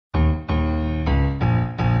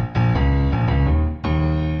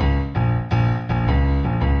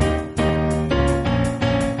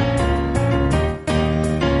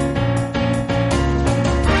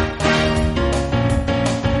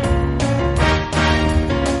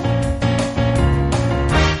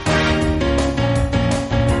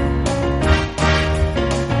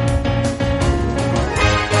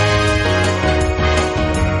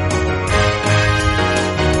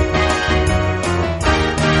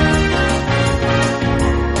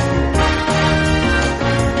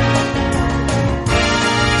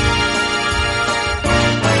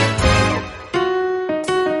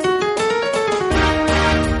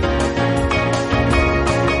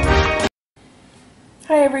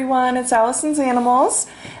Hi everyone, it's Allison's Animals,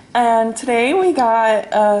 and today we got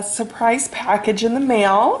a surprise package in the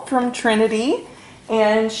mail from Trinity,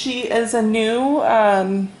 and she is a new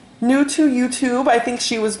to YouTube. I think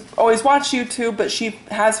she was always watched YouTube, but she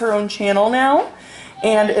has her own channel now,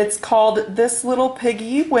 and it's called This Little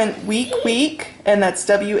Piggy Went Week Week, and that's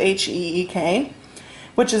WHEEK,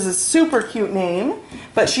 which is a super cute name.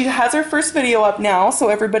 But she has her first video up now, so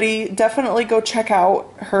everybody definitely go check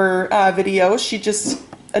out her video. She just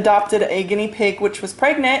adopted a guinea pig which was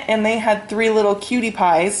pregnant, and they had 3 little cutie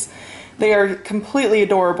pies. They are completely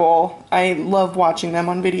adorable. I love watching them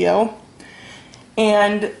on video.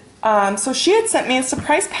 And so she had sent me a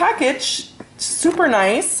surprise package, super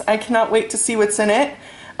nice. I cannot wait to see what's in it.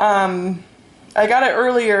 I got it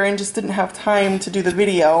earlier and just didn't have time to do the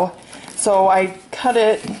video. So I cut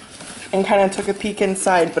it and kind of took a peek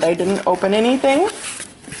inside, but I didn't open anything.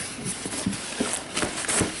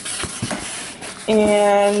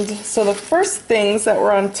 And so the first things that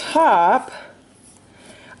were on top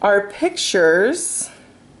are pictures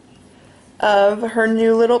of her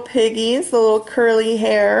new little piggies, the little curly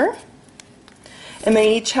hair. And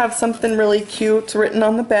they each have something really cute written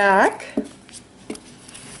on the back.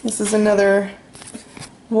 This is another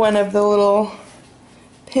one of the little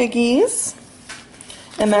piggies,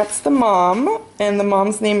 and that's the mom, and the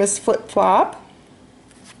mom's name is Flip Flop.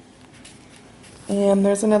 And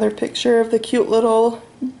there's another picture of the cute little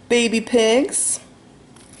baby pigs,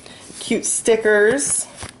 cute stickers,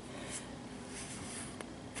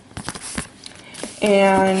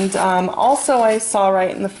 and also I saw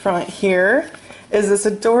right in the front here is this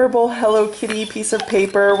adorable Hello Kitty piece of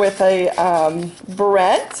paper with a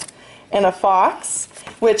barrette and a fox,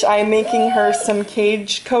 which I'm making her some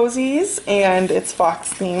cage cozies, and it's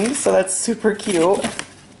fox themed, so that's super cute.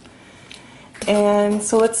 And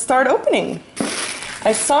so let's start opening.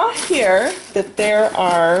 I saw here that there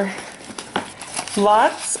are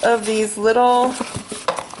lots of these little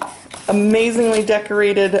amazingly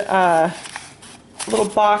decorated little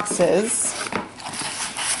boxes.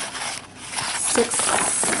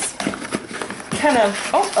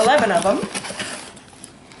 11 of them.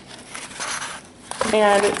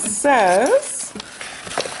 And it says,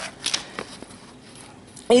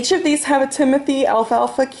 each of these have a Timothy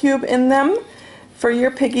alfalfa cube in them for your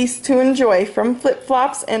piggies to enjoy from Flip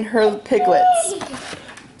Flops and her piglets.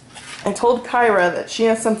 I told Kyra that she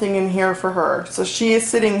has something in here for her, so she is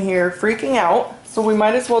sitting here freaking out, so we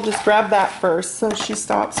might as well just grab that first so she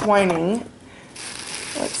stops whining.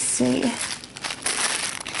 Let's see.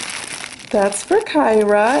 That's for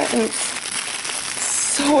Kyra, and it's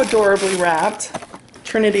so adorably wrapped.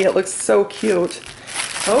 Trinity, it looks so cute.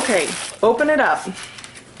 Okay, open it up.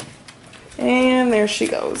 And there she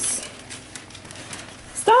goes.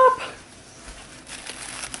 Stop!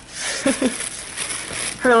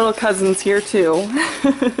 Her little cousin's here too.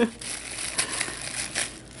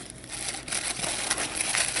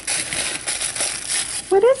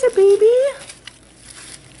 What is it, baby?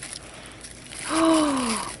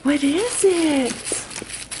 Oh, what is it?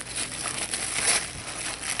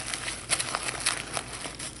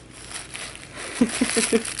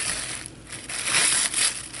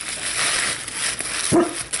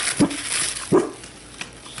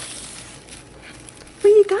 What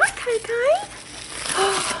you got, Kai Kai?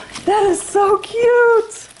 Oh, that is so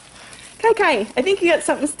cute! Kai Kai, I think you got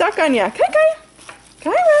something stuck on you. Kai Kai!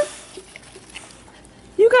 Kyra!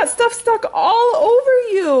 You got stuff stuck all over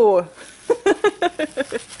you!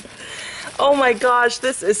 Oh my gosh,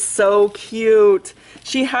 this is so cute.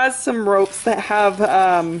 She has some ropes that have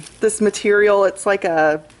this material. It's like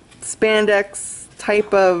a spandex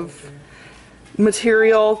type of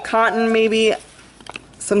material, cotton maybe,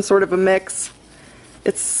 some sort of a mix.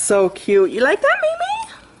 It's so cute. You like that,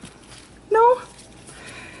 Mimi? No?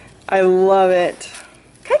 I love it.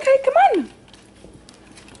 Kai Kai, come on.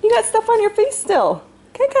 You got stuff on your face still.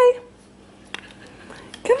 Kai Kai.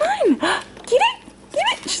 Come on. Get it. Get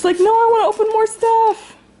it. She's like, no, I want to open more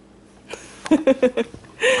stuff.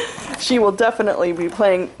 She will definitely be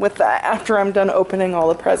playing with that after I'm done opening all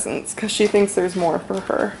the presents, because she thinks there's more for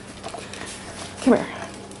her. Come here.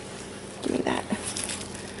 Give me that.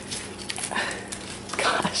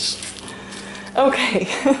 Gosh. Okay.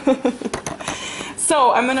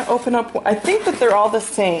 So I'm going to open up, I think that they're all the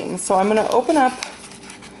same, so I'm going to open up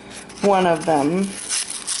one of them.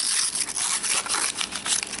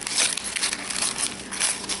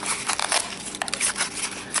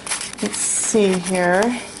 Let's see here.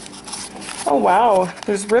 Oh wow,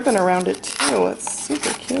 there's ribbon around it too. It's super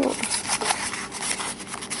cute.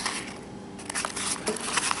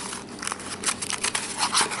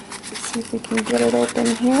 Let's see if we can get it open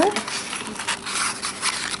here.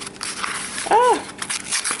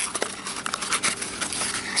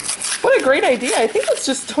 great idea. I think it's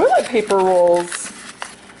just toilet paper rolls.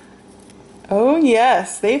 Oh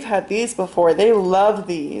yes, they've had these before. They love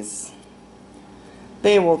these.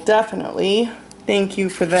 They will definitely thank you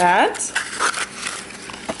for that.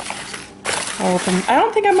 I'll open, I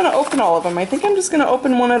don't think I'm going to open all of them. I think I'm just going to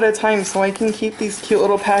open one at a time so I can keep these cute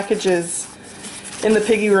little packages in the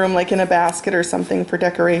piggy room, like in a basket or something for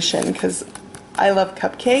decoration, because I love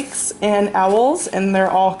cupcakes and owls, and they're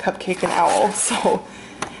all cupcake and owl, so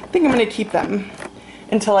I think I'm going to keep them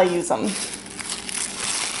until I use them.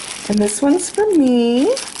 And this one's for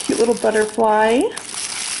me. Cute little butterfly.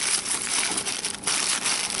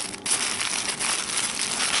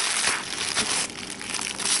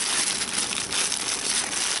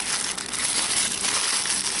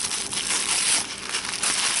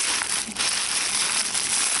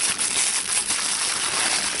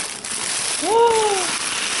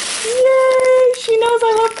 Yay! She knows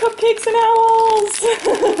I love cupcakes and owls!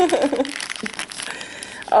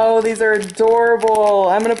 Oh, these are adorable.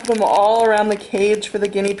 I'm going to put them all around the cage for the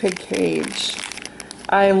guinea pig cage.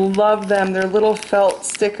 I love them. They're little felt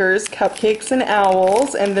stickers, cupcakes and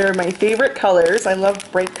owls, and they're my favorite colors. I love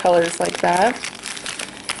bright colors like that.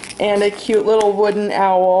 And a cute little wooden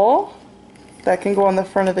owl that can go on the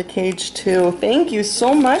front of the cage too. Thank you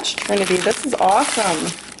so much, Trinity. This is awesome.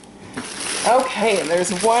 Okay,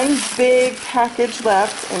 there's one big package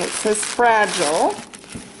left, and it says fragile.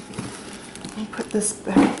 Let me put this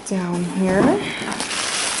back down here.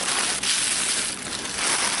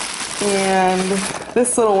 And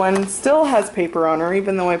this little one still has paper on her,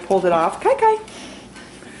 even though I pulled it off. Kai Kai,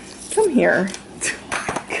 come here.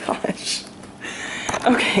 Oh my gosh.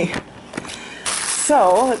 Okay,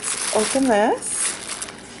 so let's open this.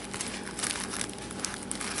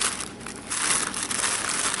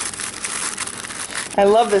 I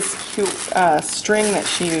love this cute string that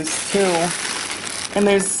she used too. And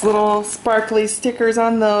there's little sparkly stickers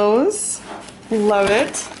on those. Love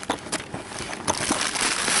it.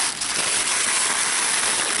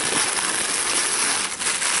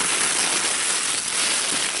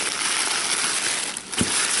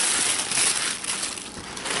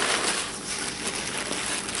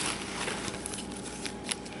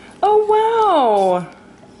 Oh wow!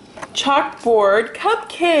 Chalkboard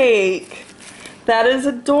cupcake! That is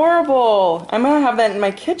adorable. I'm going to have that in my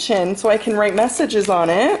kitchen so I can write messages on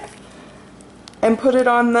it and put it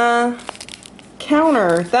on the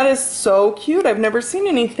counter. That is so cute. I've never seen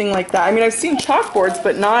anything like that. I mean, I've seen chalkboards,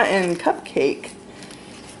 but not in cupcake.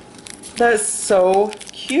 That is so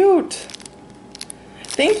cute.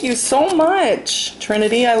 Thank you so much,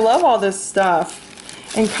 Trinity. I love all this stuff.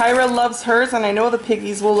 And Kyra loves hers, and I know the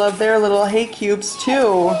piggies will love their little hay cubes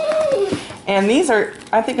too. And these are,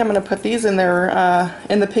 I think I'm going to put these in there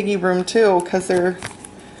in the piggy room too, because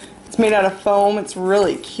it's made out of foam. It's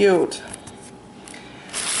really cute.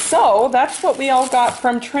 So that's what we all got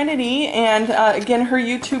from Trinity, and again, her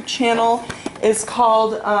YouTube channel is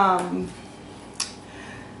called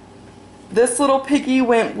This Little Piggy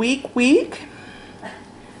Went Week Week.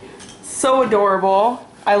 So adorable.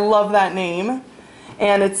 I love that name,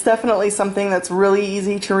 and it's definitely something that's really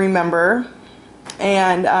easy to remember.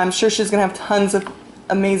 And I'm sure she's going to have tons of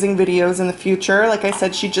amazing videos in the future. Like I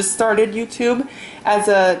said, she just started YouTube as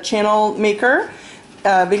a channel maker,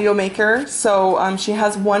 video maker. So she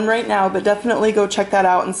has one right now, but definitely go check that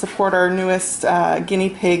out and support our newest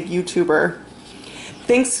guinea pig YouTuber.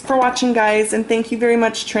 Thanks for watching, guys, and thank you very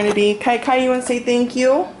much, Trinity. Kai, you want to say thank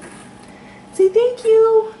you? Say thank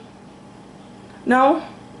you. No?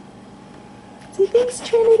 Say thanks,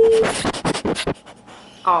 Trinity.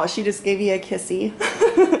 Oh, she just gave you a kissy.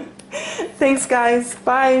 Thanks, guys.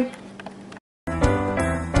 Bye.